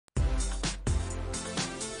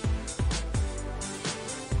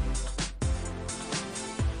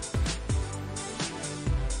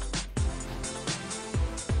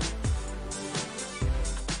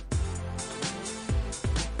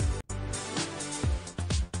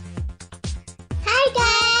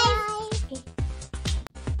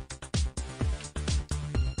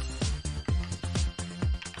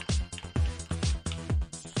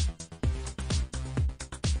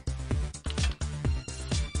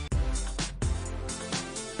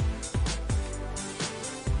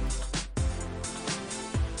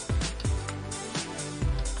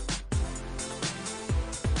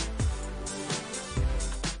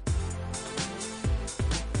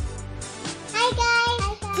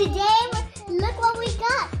today, look what we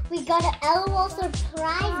got. We got an L.O.L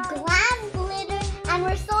surprise Glam glitter, and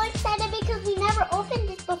we're so excited because we never opened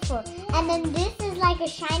this before. And then this is like a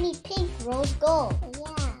shiny pink rose gold.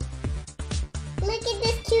 Yeah. Look at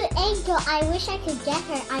this cute angel. I wish I could get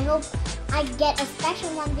her. I hope I get a special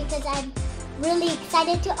one because I'm really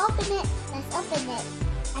excited to open it. Let's open it.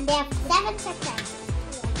 And they have 7 surprises.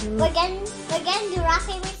 We're gonna do rock,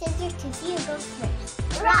 paper, scissors to see who goes first.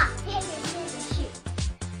 Rock, paper, scissors, shoot.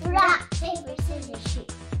 Rock, paper, scissors,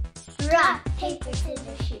 shoot. Rock, paper,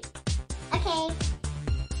 scissors, shoot. Okay.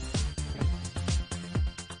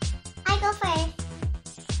 I go first.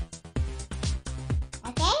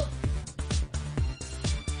 Okay?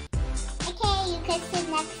 Okay, you can sit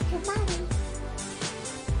next to mommy.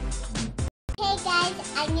 Okay guys,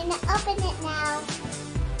 I'm gonna open it now.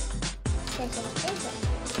 Scissors, scissors.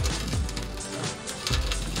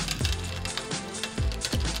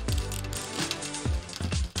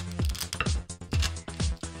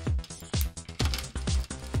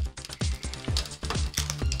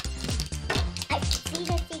 See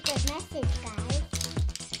the secret message, guys.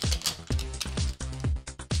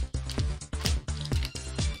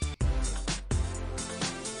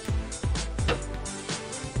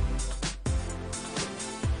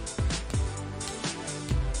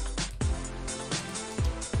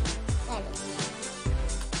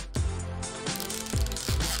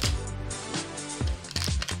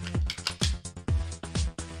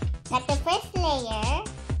 Got the first layer.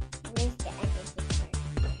 Where's the other picture?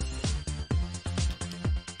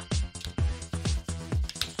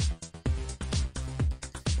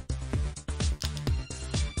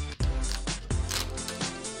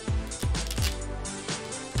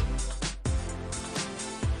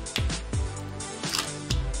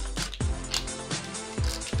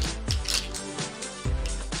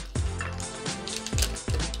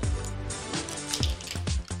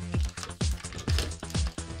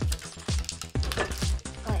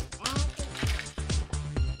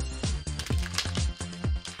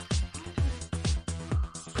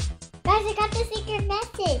 Guys, I got the secret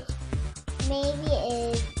message. Maybe it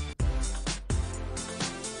is.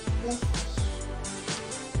 Let's see.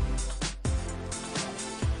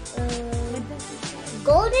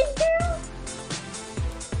 Golden girl?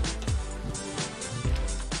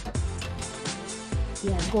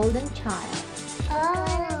 Yeah, golden child. Oh.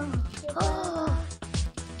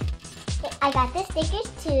 Okay, I got the stickers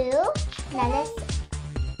too. Now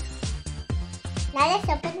let's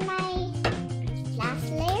open my last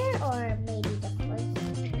layer, or maybe the first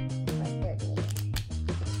or third layer.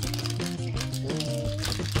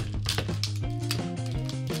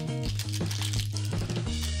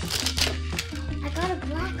 I got a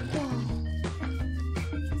black ball.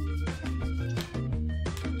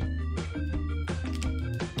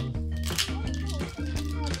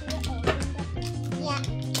 Yeah.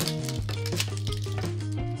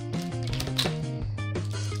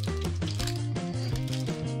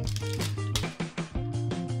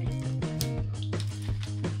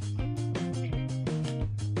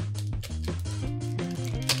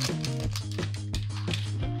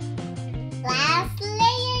 Last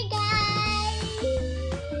layer, guys.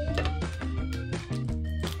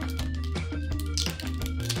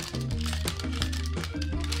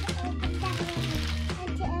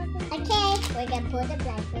 Okay, we're gonna put the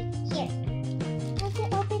blanket here. Let's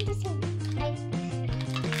open this one.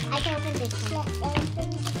 I can open this one.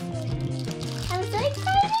 I'm so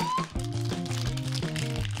excited.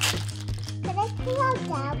 Can I pull out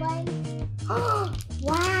that one? Oh,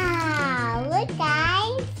 wow! Look,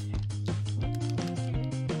 guys.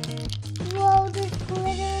 Whoa, there's glitter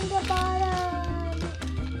in the bottom.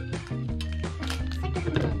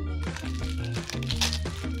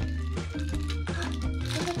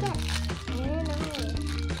 Look at that. I don't know.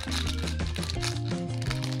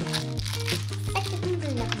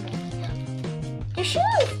 The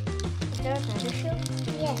shoes. Is there another shoe?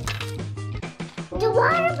 Yes. The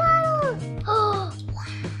water bottle. Oh,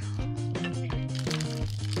 wow.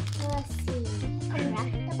 Let's see. Unwrap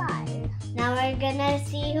the bottle. Now we're gonna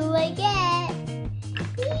see who I get.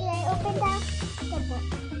 Can I open that? The book.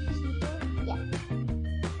 Yeah.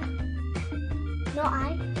 No,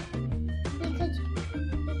 because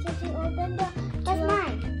you opened the. That's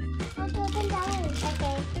mine. Let's open that one.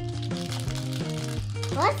 Okay.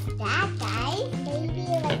 What's that, guys? Maybe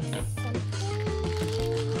like something.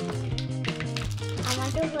 I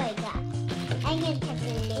wonder who I got. I'm gonna check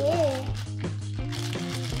it later.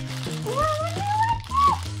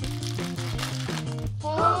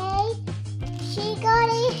 Hey, she got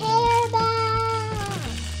a hairband.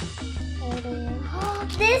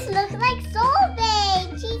 This looks like Soul Babe.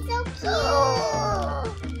 She's so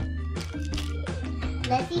cute.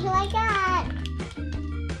 Let's see who I got.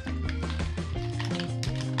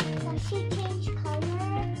 Does she change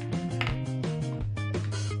color?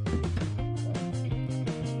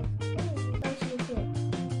 Oh, she's here.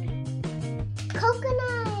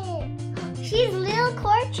 Coconut. She's Lil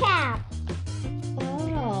Corchap.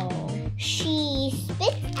 Oh. She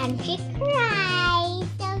spits and she cries.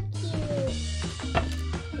 So cute.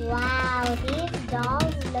 Wow, these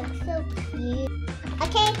dolls look so cute.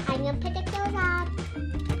 Okay, I'm gonna put the clothes on.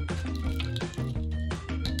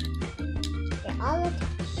 They're all attached.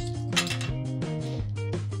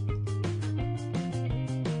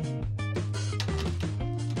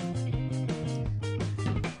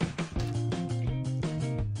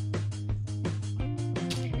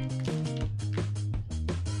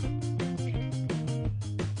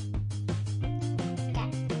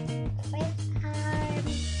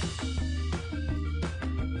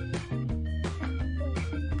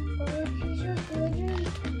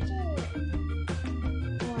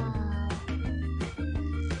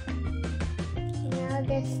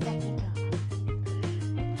 This second dog.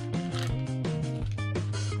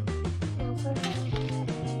 Now for her hair.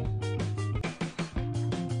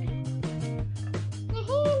 Her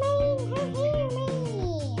hair.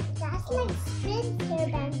 That's like Sprin's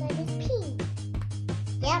hairband, but it's pink.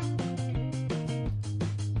 Yep.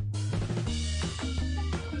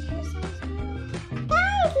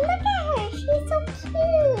 Guys, look at her. She's so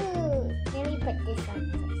cute. Let me put this on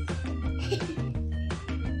first.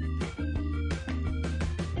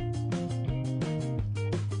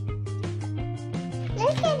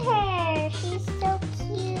 Look at her! She's so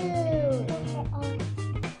cute!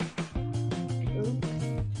 Oops.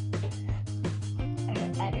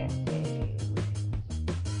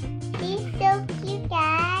 She's so cute,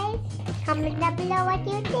 guys! Comment down below what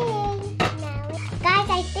you think! Guys,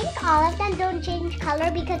 I think all of them don't change color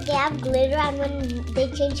because they have glitter, and when they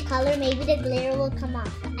change color, maybe the glitter will come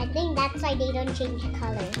off. I think that's why they don't change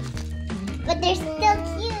color. But they're still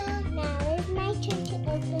cute! Now it's my turn to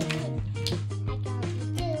open it.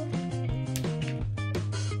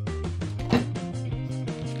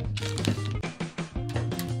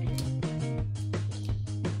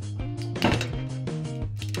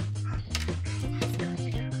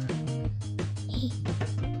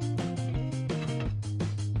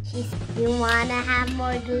 You wanna have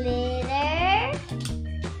more glitter?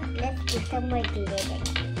 Let's get some more glitter.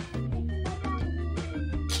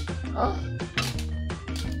 Oh.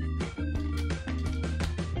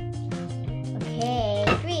 Okay,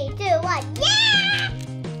 3, 2, 1, yeah!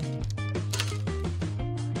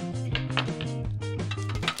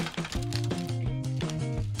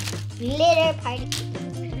 Glitter party.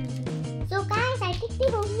 So guys, I think they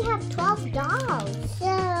only have 12 dolls.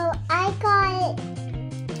 So I got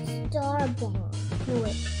Star Bomb. No,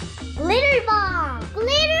 wait. Glitter Bomb!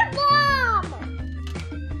 Glitter Bomb!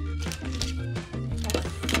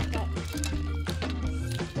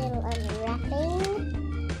 Still unwrapping.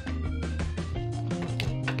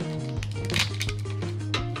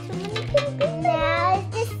 Now it's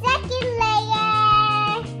the second layer.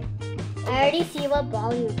 I already see what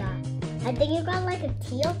ball you got. I think you got like a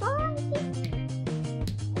teal ball.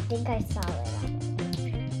 I think I saw it.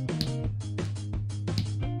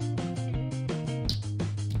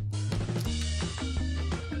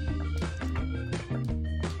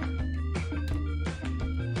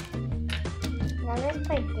 Now let's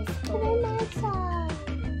put this one. Put it on my side.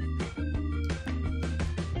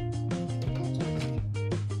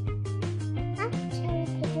 Actually,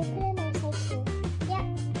 could you put it on my side too? Yep.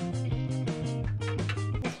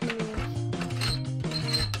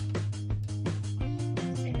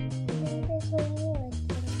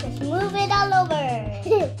 Let's move it all over.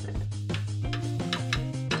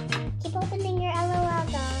 Keep opening your L.O.L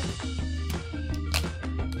doll.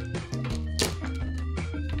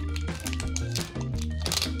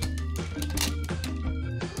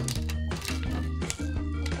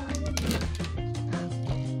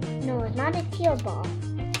 No, it's not a teal ball.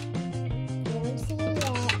 You don't see it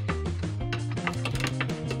yet.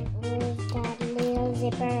 Where's that little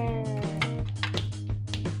zipper?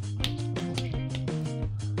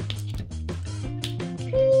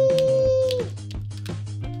 Whee!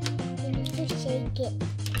 You need to shake it.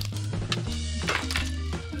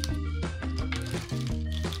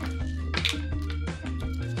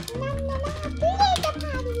 Nom, nom, nom, play the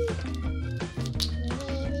party.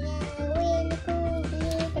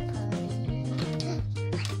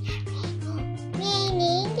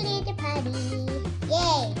 Raining glitter party.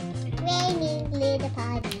 Yay! Raining glitter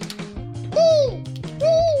party. Whee!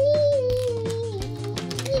 Whee!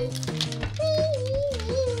 Whee! Whee!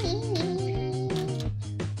 Whee!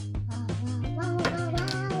 Wow, wow, wow, wow, wow.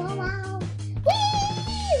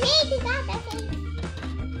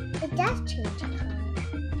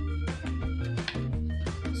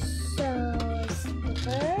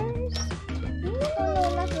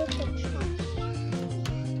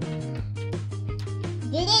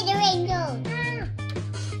 Glittering gold.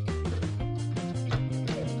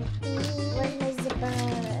 Where's my zipper?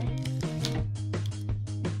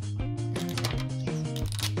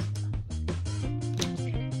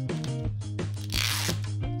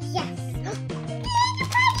 Yes.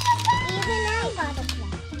 Even I got a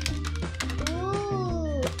black.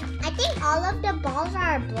 Ooh. I think all of the balls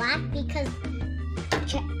are black because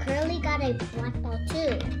Curly got a black ball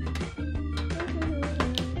too.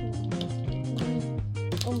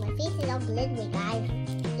 Oh, my face is all glittery, guys.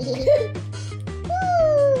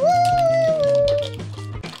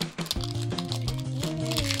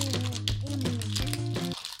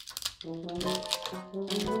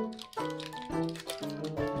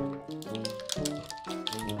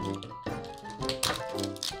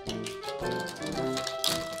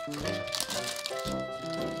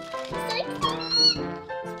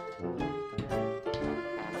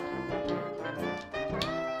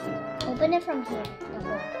 Open it from here, the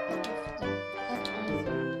hole. That's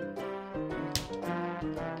easy.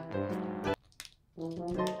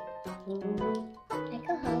 I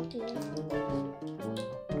can help you.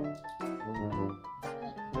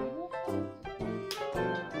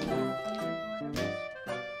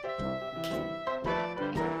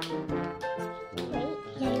 Wait,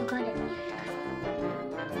 yeah, you got it.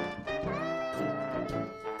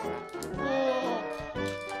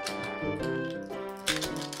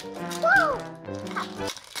 Whoa!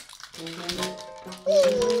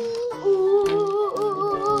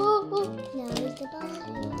 Now is the ball.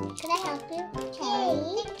 Can I help you? Okay.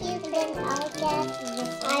 Thank you. Then I'll get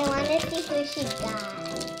this. I want to see who she got.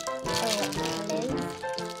 Oh, Liz.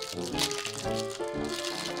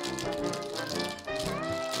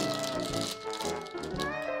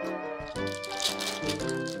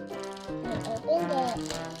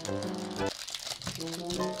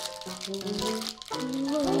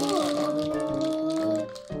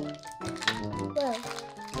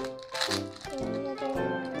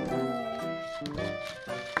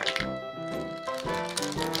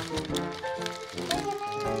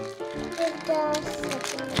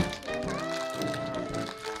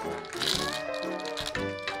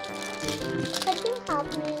 I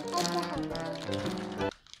opened it.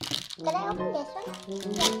 Can I open this one?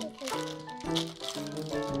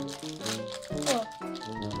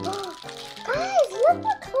 Oh. Guys, look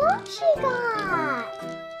what clock she got!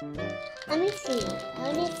 Let me see. I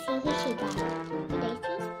want to see who she got. Can I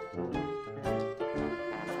see?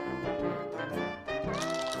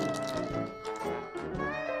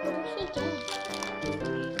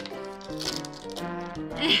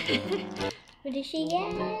 What did she get?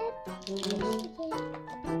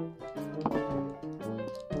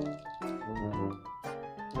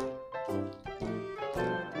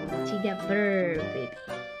 She got bird, baby.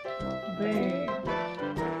 Bird.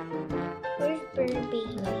 Where's bird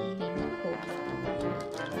baby?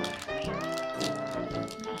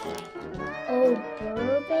 Oh,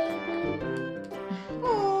 bird baby?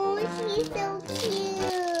 Oh, she's so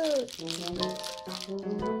cute.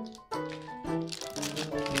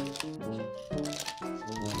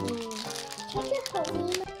 Can you help me?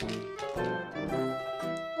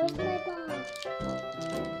 Where's my ball?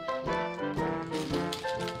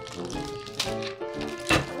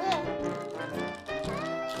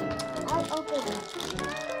 I'll open it.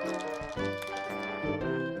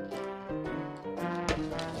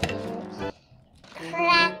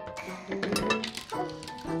 Crack.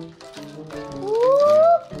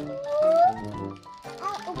 Whoop, whoop.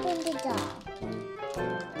 I'll open the door.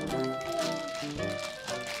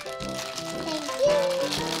 Thank you.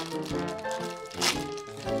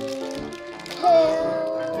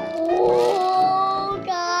 Oh,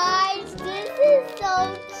 guys, this is so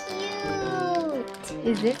cute.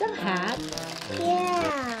 Is this a hat?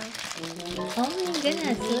 Yeah. Oh my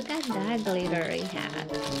goodness, look at that glittery hat.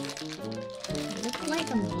 It looks like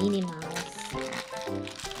a Minnie Mouse.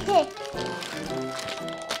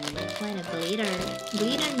 Quite a glitter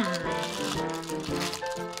knife.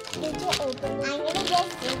 Did you open it? I'm gonna get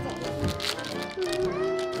scissors.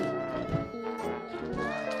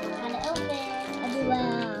 Gotta open.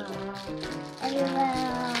 Everywhere.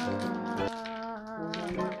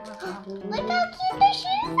 Look how cute the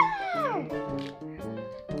shoes are.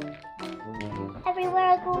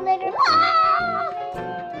 Everywhere glitter.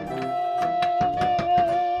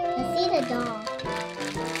 Let's see the doll.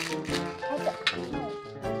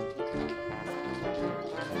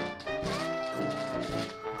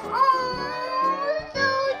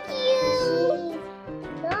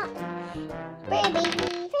 Baby,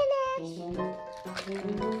 finish.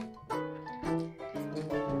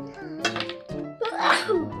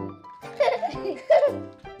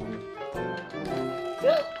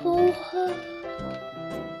 Pour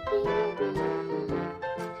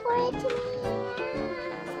it to me.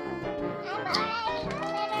 I'm already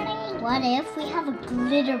glittering. What if we have a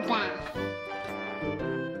glitter bath?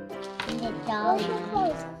 In the dog. Where's your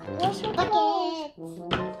clothes? Where's your clothes?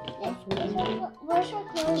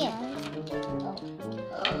 Here.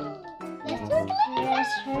 Let's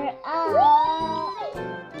dress her up.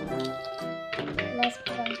 Let's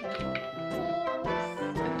put on her heels.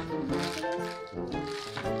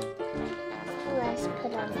 Let's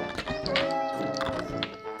put on her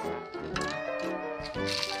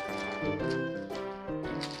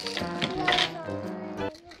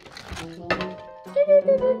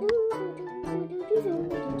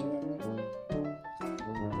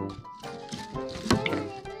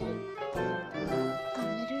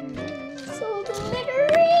So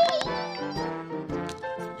glittery!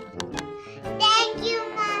 Thank you,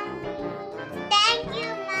 Mommy. Thank you,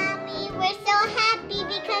 Mommy. We're so happy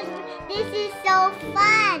because this is so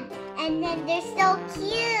fun. And then they're so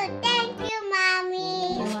cute. Thank you,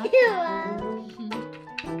 Mommy. You're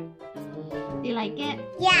Do you like it?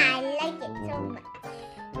 Yeah, I like it so much.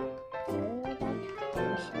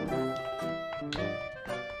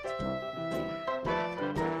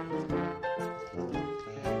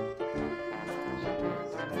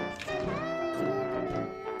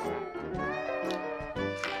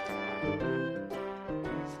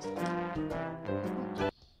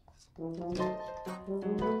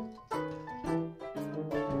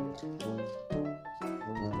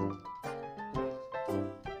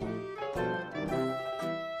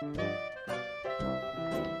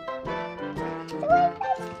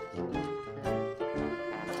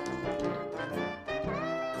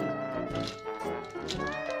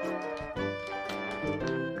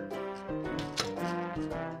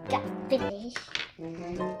 Got finished.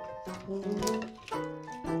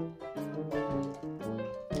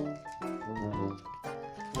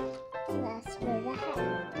 That's for the hat.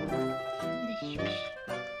 The shoes.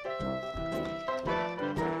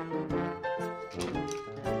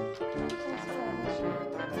 That's for the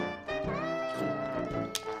shoes.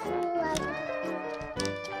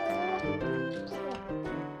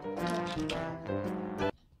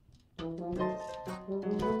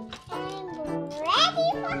 I'm ready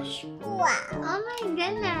for school. Oh my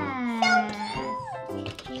goodness.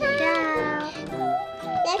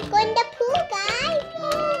 Let's go in the pool, guys.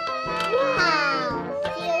 Wow,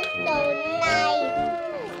 feels so nice.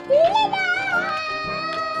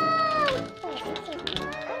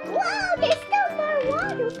 Wow, there's still more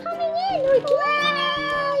water coming in.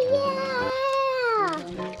 Wow, yeah.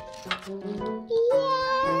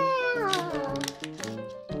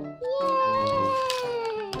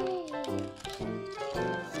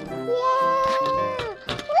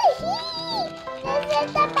 Woohoo! This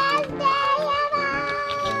is the best day ever!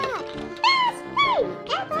 Best day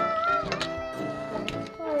ever! Let's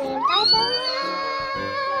go in by the road.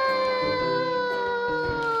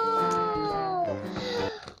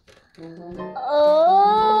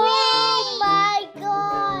 Oh my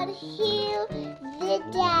God! Here the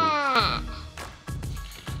dad.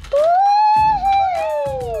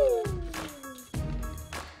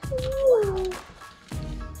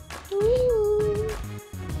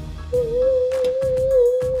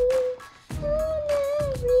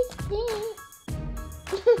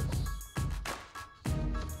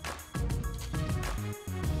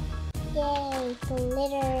 Yay,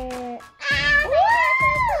 glitter.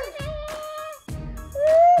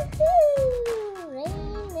 Woohoo!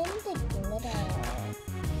 Rain in the glitter.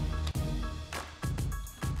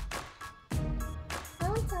 I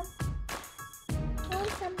want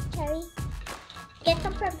some cherry. Get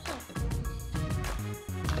some from here.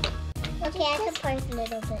 Okay, I can pour a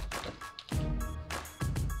little bit.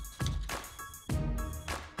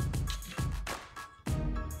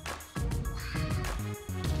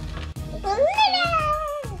 Glitter!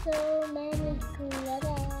 So many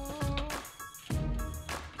glitter.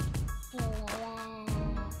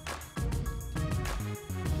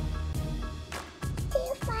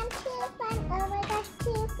 Too fun, too fun. Oh my gosh,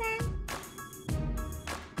 too fun.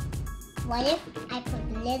 What if I put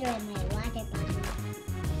glitter in my water bottle?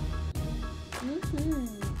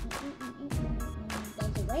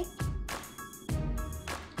 Does it work?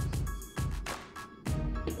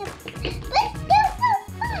 But it's still so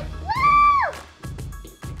fun! Woo!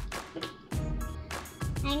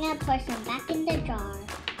 I'm gonna pour some back in the jar.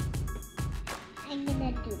 I'm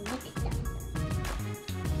gonna do mixed up.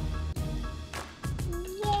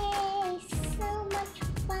 Yay! So much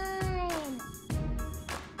fun!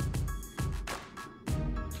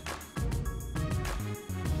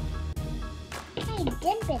 I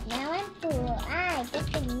dip it now. I'm I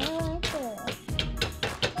just don't know what to.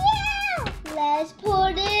 Yeah! Let's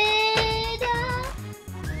put it up.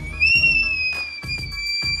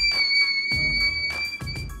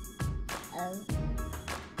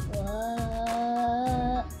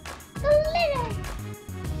 What? Glitter!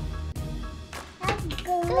 That's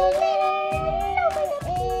glitter!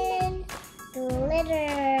 And glitter!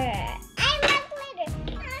 I love glitter!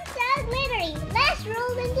 I'm so glittery! Let's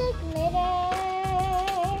roll into glitter!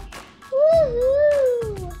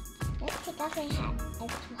 Woohoo! Let's take off my hat.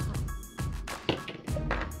 It's too hot.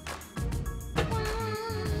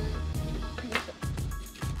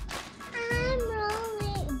 I'm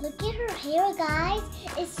rolling. Look at her hair, guys.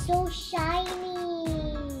 It's so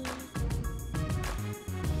shiny.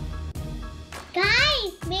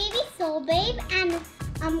 Guys, maybe Soul Babe and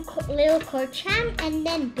little Korcham and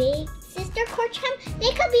then big sister Korcham,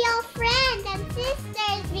 they could be all friends and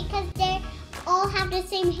sisters because they all have the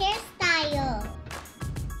same hairstyle.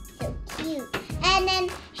 So cute. And then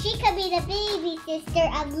she could be the baby sister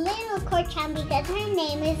of little Korcham because her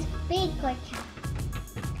name is Big Korcham.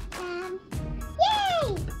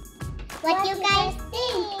 Yay! What do you guys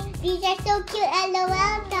think? These are so cute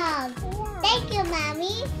L.O.L dolls. Yeah. Thank you,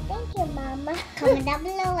 Mommy. Thank you, Mama. Comment down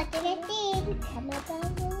below what you guys think. Comment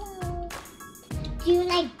down below. Do you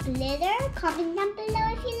like glitter? Comment down below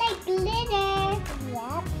if you like glitter.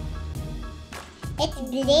 Yep. It's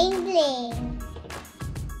bling bling.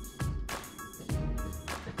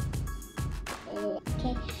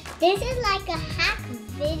 Okay. This is like a hack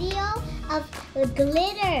video of the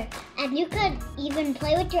glitter. And you could even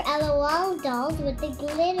play with your L.O.L dolls with the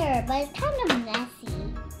glitter. But it's kind of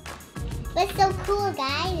messy. But it's so cool,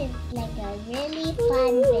 guys. It's like a really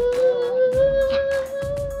fun video.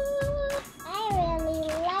 I really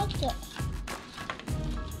like it.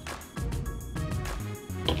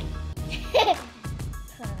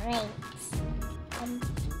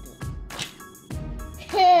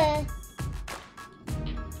 Great.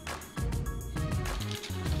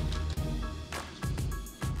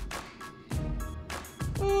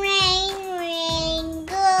 Rain, rain,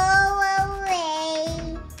 go away.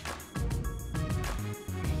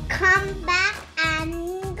 Come back and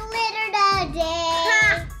glitter the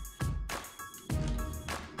day.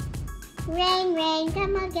 Rain, rain,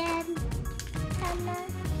 come again. Come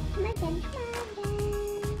again, come again.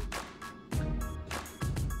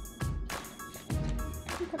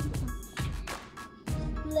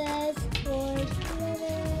 Let's pour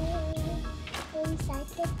glitter inside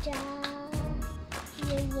the jar.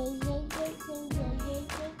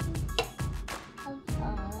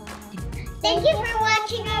 Thank you for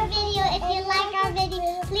watching our video. If you like our video,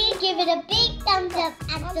 please give it a big thumbs up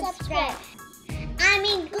and subscribe. I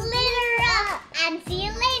mean glitter up and see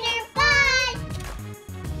you later. Bye.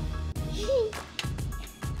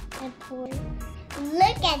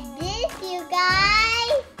 Look at this, you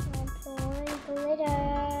guys. I'm pouring glitter.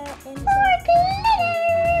 More glitter.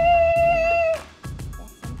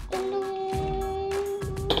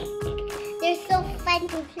 They're so fun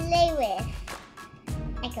to play with.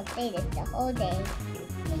 I could play this the whole day.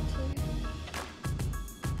 Me too.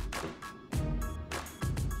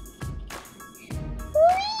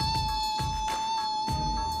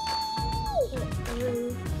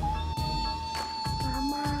 Whee!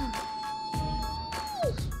 Mama.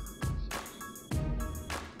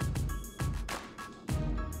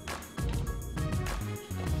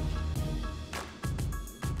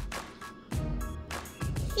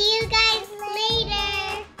 See you guys later.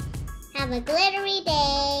 Have a glittery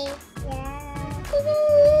day. Yeah.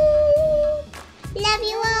 Love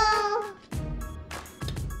you all.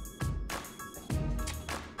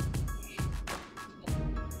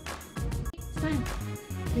 Smile.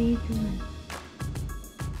 3, 2, 1.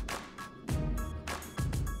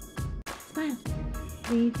 Smile.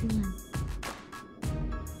 3, 2, 1.